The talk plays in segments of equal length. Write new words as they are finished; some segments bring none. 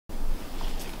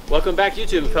Welcome back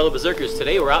YouTube, fellow berserkers.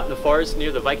 Today we're out in the forest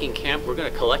near the Viking camp. We're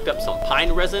going to collect up some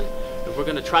pine resin and we're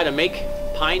going to try to make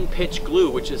pine pitch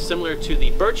glue, which is similar to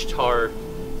the birch tar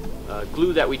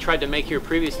glue that we tried to make here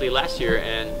previously last year,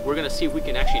 and we're going to see if we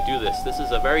can actually do this. This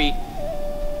is a very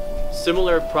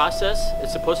similar process.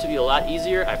 It's supposed to be a lot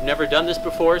easier. I've never done this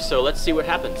before, so let's see what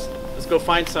happens. Let's go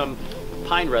find some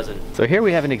pine resin. So here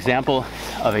we have an example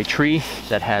of a tree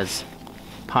that has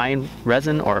pine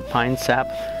resin or pine sap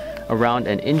around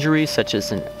an injury, such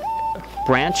as a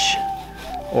branch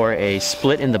or a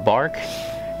split in the bark.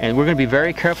 And we're going to be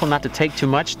very careful not to take too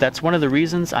much. That's one of the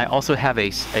reasons I also have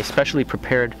a specially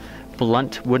prepared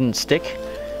blunt wooden stick,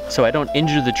 so I don't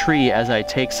injure the tree as I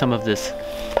take some of this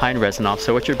pine resin off.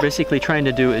 So what you're basically trying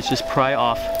to do is just pry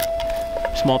off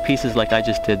small pieces like I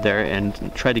just did there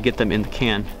and try to get them in the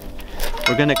can.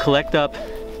 We're going to collect up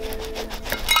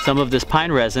some of this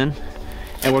pine resin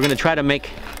and we're going to try to make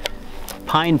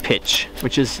pine pitch,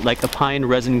 which is like a pine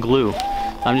resin glue.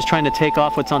 I'm just trying to take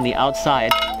off what's on the outside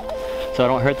so I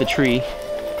don't hurt the tree.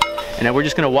 And then we're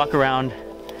just going to walk around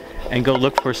and go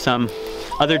look for some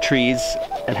other trees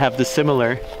that have the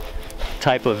similar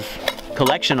type of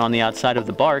collection on the outside of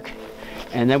the bark.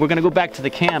 And then we're going to go back to the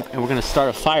camp and we're going to start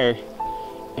a fire,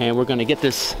 and we're going to get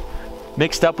this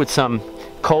mixed up with some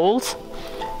coals,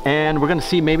 and we're going to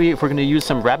see maybe if we're going to use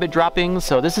some rabbit droppings.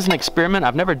 So this is an experiment.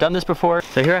 I've never done this before.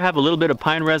 So here I have a little bit of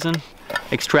pine resin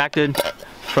extracted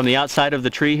from the outside of the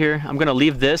tree here. I'm going to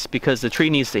leave this because the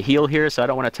tree needs to heal here, so I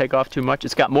don't want to take off too much.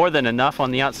 It's got more than enough on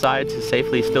the outside to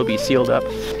safely still be sealed up.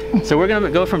 So we're going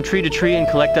to go from tree to tree and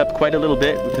collect up quite a little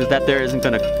bit, because that there isn't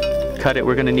going to cut it.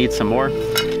 We're going to need some more.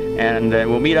 And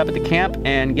then we'll meet up at the camp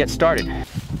and get started.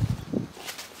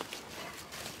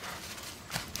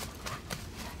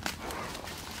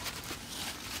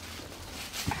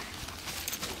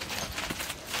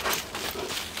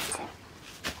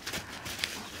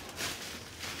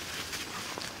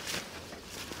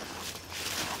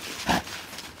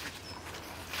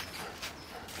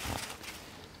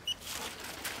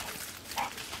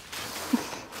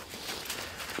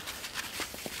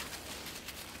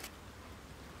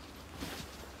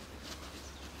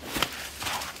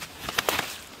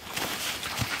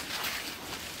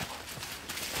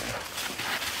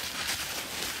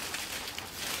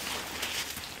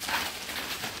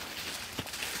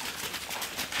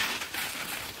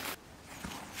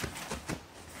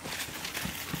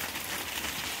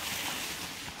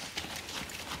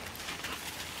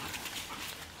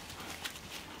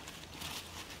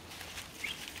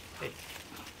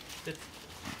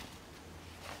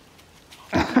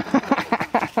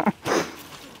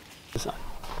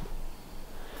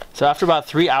 So after about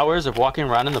 3 hours of walking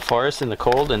around in the forest in the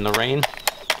cold and the rain,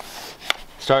 it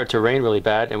started to rain really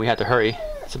bad and we had to hurry.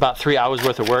 It's about 3 hours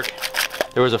worth of work.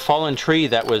 There was a fallen tree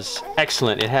that was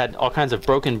excellent. It had all kinds of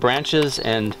broken branches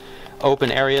and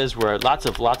open areas where lots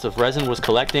of resin was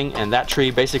collecting, and that tree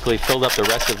basically filled up the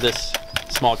rest of this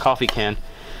small coffee can.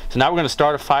 So now we're going to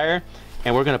start a fire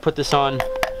and we're going to put this on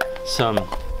some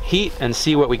heat and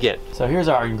see what we get. So here's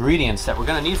our ingredients that we're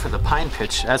going to need for the pine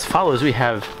pitch. As follows: we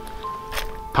have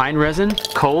pine resin,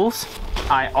 coals.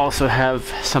 I also have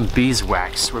some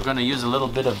beeswax. We're going to use a little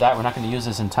bit of that. We're not going to use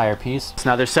this entire piece.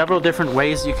 Now there's several different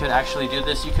ways you could actually do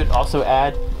this. You could also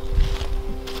add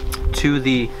to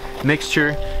the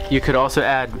mixture, you could also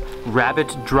add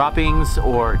rabbit droppings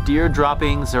or deer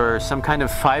droppings or some kind of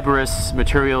fibrous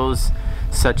materials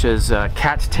such as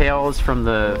cat tails from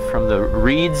the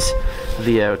reeds.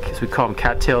 We call them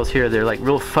cat tails here. They're like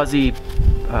real fuzzy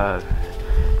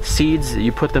seeds.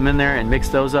 You put them in there and mix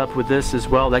those up with this as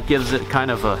well. That gives it kind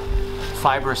of a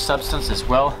fibrous substance as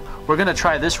well. We're going to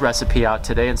try this recipe out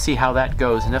today and see how that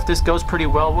goes, and if this goes pretty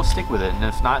well, we'll stick with it, and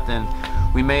if not, then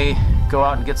we may go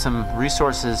out and get some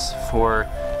resources for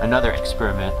another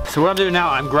experiment. So what I'm doing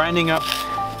now, I'm grinding up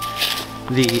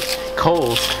the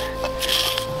coals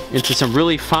into some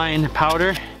really fine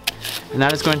powder, and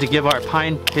that is going to give our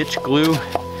pine pitch glue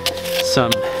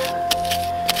some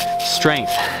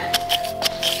strength.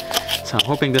 So I'm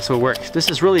hoping this will work. This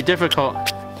is really difficult.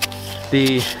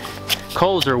 The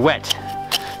coals are wet,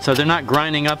 so they're not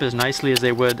grinding up as nicely as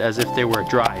they would as if they were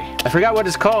dry. I forgot what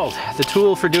it's called, the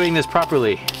tool for doing this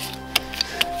properly.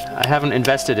 I haven't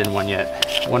invested in one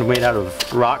yet. One made out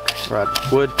of rock or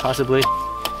wood, possibly.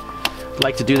 I'd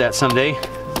like to do that someday.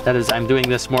 That is, I'm doing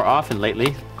this more often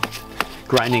lately,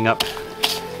 grinding up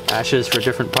ashes for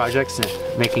different projects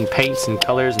and making paints and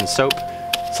colors and soap.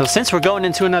 So since we're going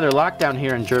into another lockdown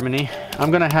here in Germany,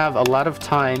 I'm gonna have a lot of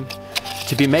time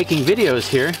to be making videos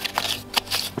here.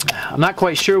 I'm not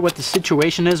quite sure what the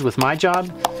situation is with my job.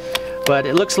 But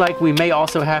it looks like we may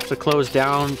also have to close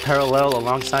down parallel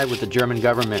alongside with the German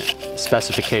government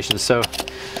specifications. So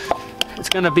it's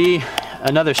going to be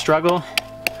another struggle.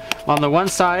 On the one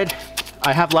side,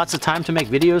 I have lots of time to make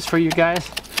videos for you guys,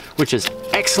 which is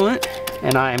excellent,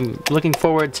 and I'm looking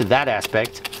forward to that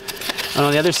aspect. And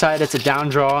on the other side, it's a down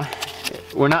draw.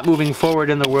 We're not moving forward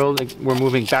in the world, we're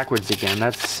moving backwards again.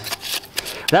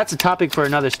 That's a topic for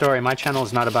another story. My channel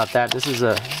is not about that.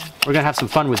 We're gonna have some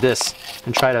fun with this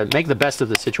and try to make the best of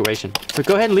the situation. So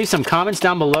go ahead and leave some comments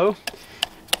down below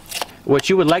what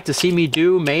you would like to see me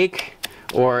do, make,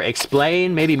 or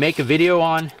explain, maybe make a video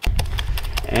on.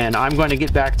 And I'm going to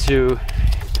get back to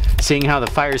seeing how the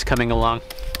fire's coming along.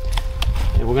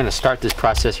 And we're gonna start this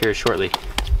process here shortly.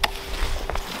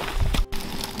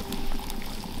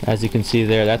 As you can see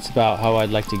there, that's about how I'd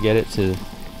like to get it, to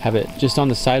have it just on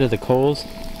the side of the coals,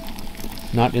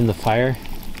 not in the fire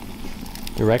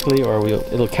directly, or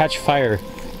it'll catch fire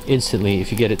instantly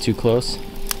if you get it too close.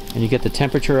 And you get the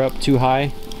temperature up too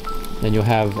high, then you'll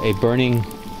have a burning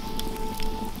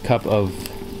cup of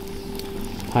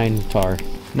pine tar.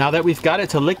 Now that we've got it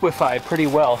to liquefy pretty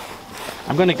well,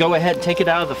 I'm going to go ahead and take it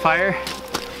out of the fire,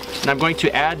 and I'm going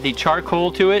to add the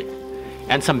charcoal to it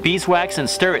and some beeswax and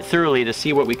stir it thoroughly to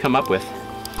see what we come up with.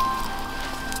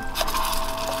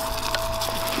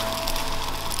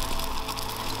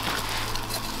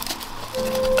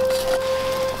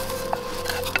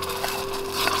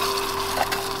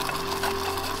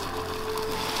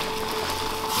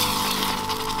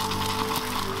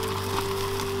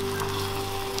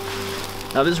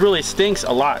 Now this really stinks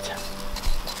a lot.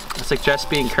 I suggest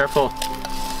being careful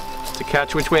to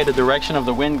catch which way the direction of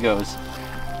the wind goes.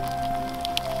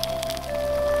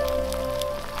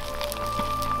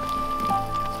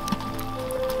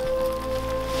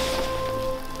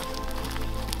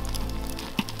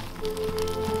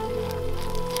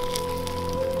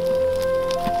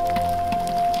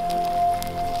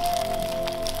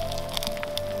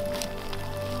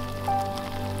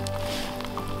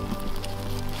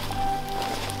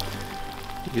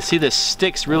 You see this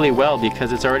sticks really well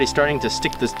because it's already starting to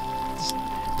stick this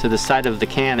to the side of the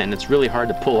can, and it's really hard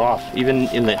to pull off, even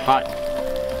in the hot.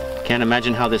 Can't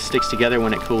imagine how this sticks together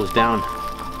when it cools down.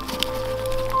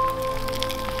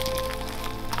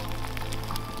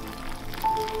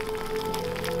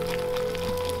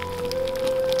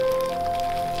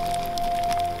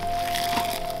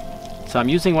 So I'm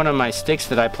using one of my sticks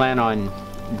that I plan on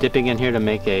dipping in here to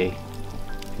make a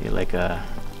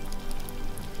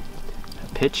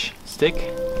pitch stick,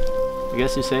 I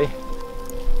guess you say.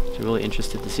 So I'm really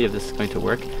interested to see if this is going to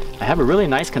work. I have a really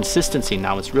nice consistency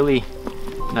now. It's really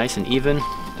nice and even.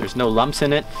 There's no lumps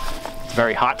in it. It's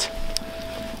very hot.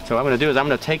 So what I'm going to do is I'm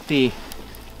going to take the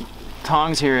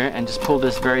tongs here and just pull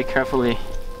this very carefully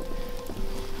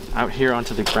out here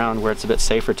onto the ground where it's a bit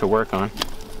safer to work on.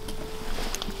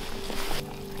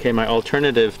 Okay, my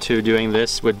alternative to doing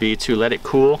this would be to let it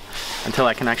cool until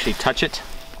I can actually touch it,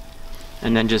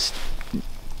 and then just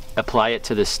apply it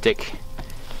to the stick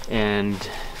and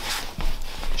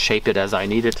shape it as I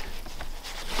need it,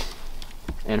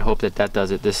 and hope that that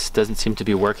does it. This doesn't seem to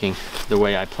be working the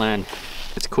way I planned.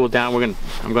 It's cooled down.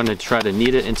 I'm going to try to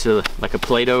knead it into like a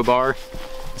Play-Doh bar,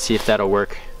 see if that'll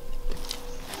work.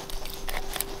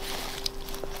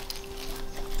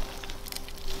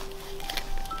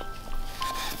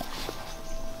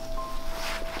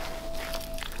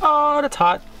 Oh, that's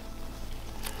hot.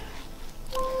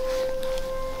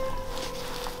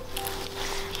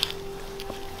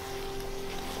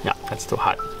 Yeah, that's still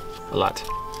hot. A lot.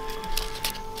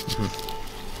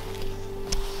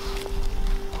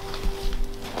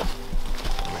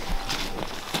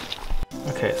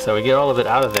 Okay, so we get all of it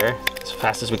out of there as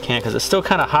fast as we can because it's still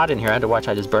kind of hot in here. I had to watch,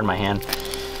 I just burned my hand,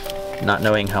 not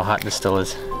knowing how hot this still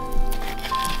is.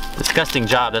 Disgusting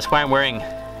job. That's why I'm wearing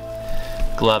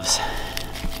gloves.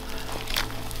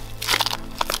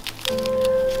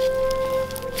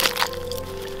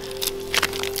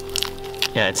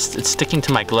 Yeah, it's sticking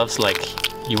to my gloves like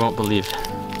you won't believe.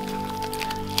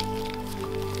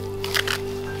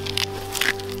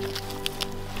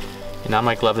 And now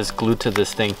my glove is glued to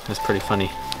this thing. It's pretty funny.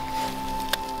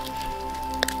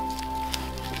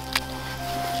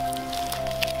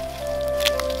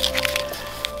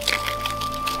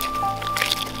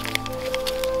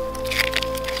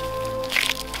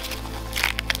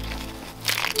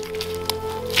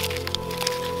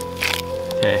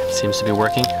 Okay, seems to be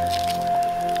working.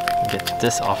 Get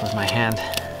this off of my hand.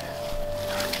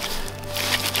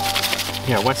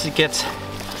 Yeah, once it gets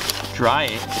dry,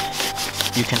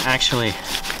 you can actually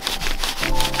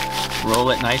roll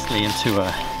it nicely into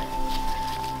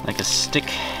like a stick.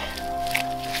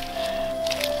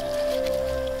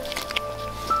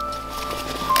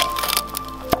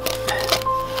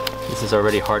 This is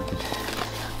already hardened.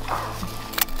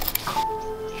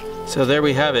 So there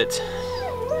we have it,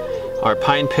 our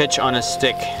pine pitch on a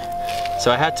stick.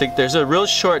 So there's a real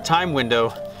short time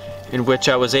window in which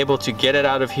I was able to get it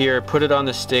out of here, put it on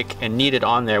the stick, and knead it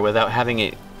on there without having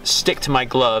it stick to my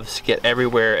gloves, get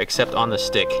everywhere except on the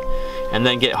stick, and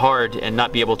then get hard and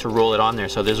not be able to roll it on there.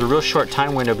 So there's a real short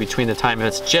time window between the time, and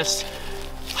it's just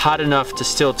hot enough to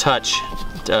still touch,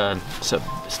 so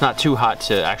it's not too hot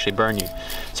to actually burn you.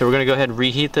 So we're gonna go ahead and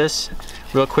reheat this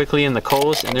real quickly in the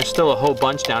coals, and there's still a whole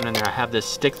bunch down in there. I have this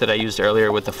stick that I used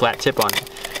earlier with the flat tip on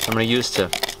it. I'm gonna use to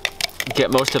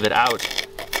get most of it out.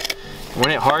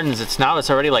 When it hardens, it's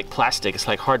already like plastic. It's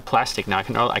like hard plastic now.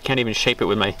 I can't even shape it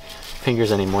with my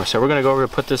fingers anymore. So we're gonna go over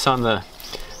and put this on the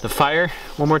fire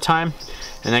one more time,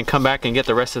 and then come back and get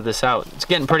the rest of this out. It's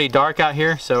getting pretty dark out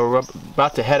here, so we're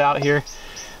about to head out here.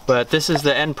 But this is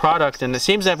the end product, and it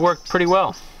seems to have worked pretty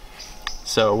well.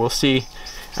 So we'll see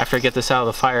after I get this out of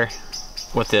the fire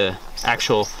what the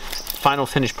actual final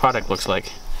finished product looks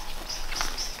like.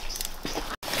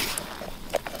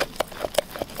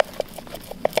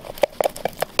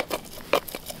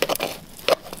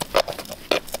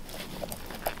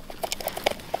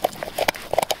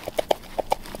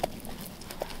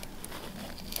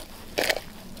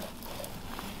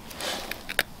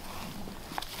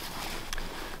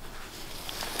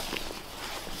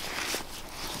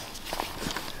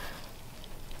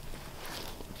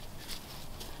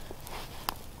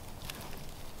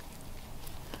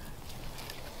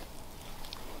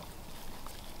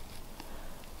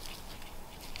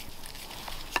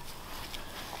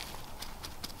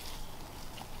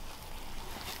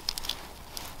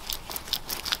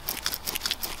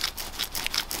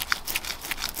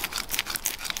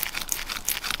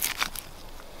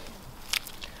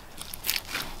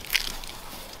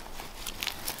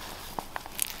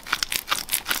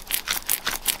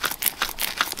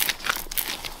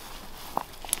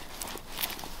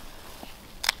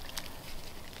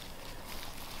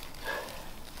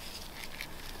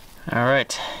 All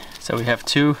right, so we have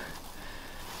two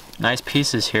nice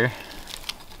pieces here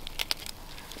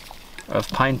of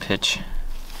pine pitch.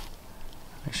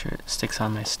 Make sure it sticks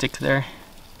on my stick there.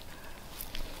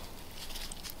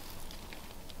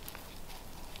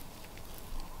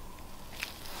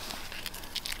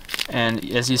 And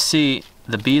as you see,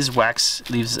 the beeswax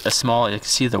leaves a small, you can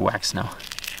see the wax now,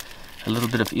 a little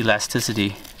bit of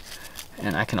elasticity.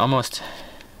 And I can almost,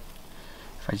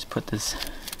 if I just put this,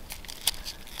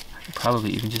 I could probably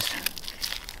even just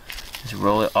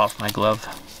roll it off my glove.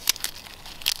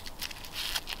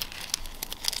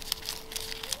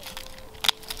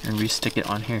 And re-stick it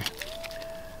on here.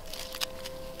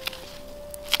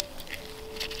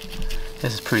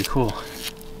 This is pretty cool.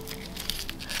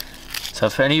 So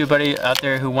if anybody out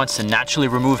there who wants to naturally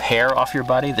remove hair off your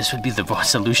body, this would be the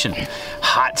solution.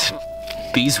 Hot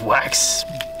beeswax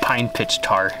pine pitch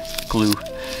tar glue.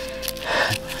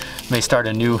 May start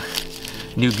a new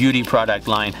beauty product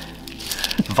line.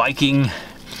 Viking.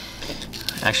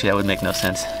 Actually, that would make no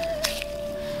sense.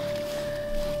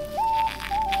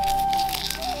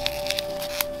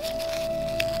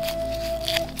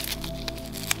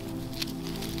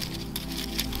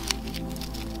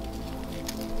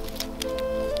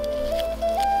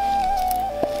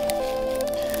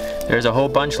 There's a whole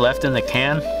bunch left in the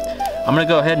can. I'm gonna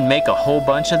go ahead and make a whole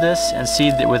bunch of this and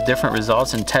see with different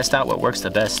results and test out what works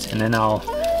the best, and then I'll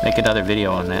make another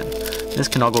video on that. This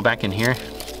can all go back in here.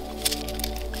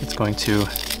 It's going to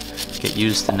get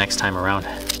used the next time around.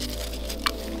 Comes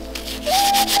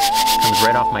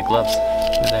right off my gloves.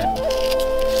 Look at that.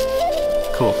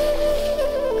 Cool.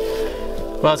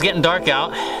 Well, it's getting dark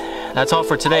out. That's all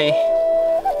for today.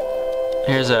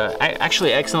 Here's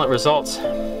actually excellent results.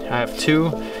 I have two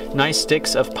nice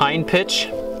sticks of pine pitch,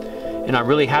 and I'm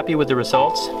really happy with the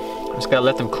results. I just gotta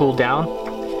let them cool down,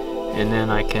 and then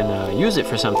I can use it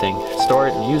for something, store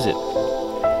it and use it.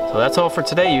 So that's all for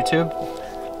today, YouTube.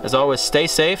 As always, stay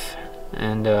safe,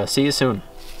 and see you soon.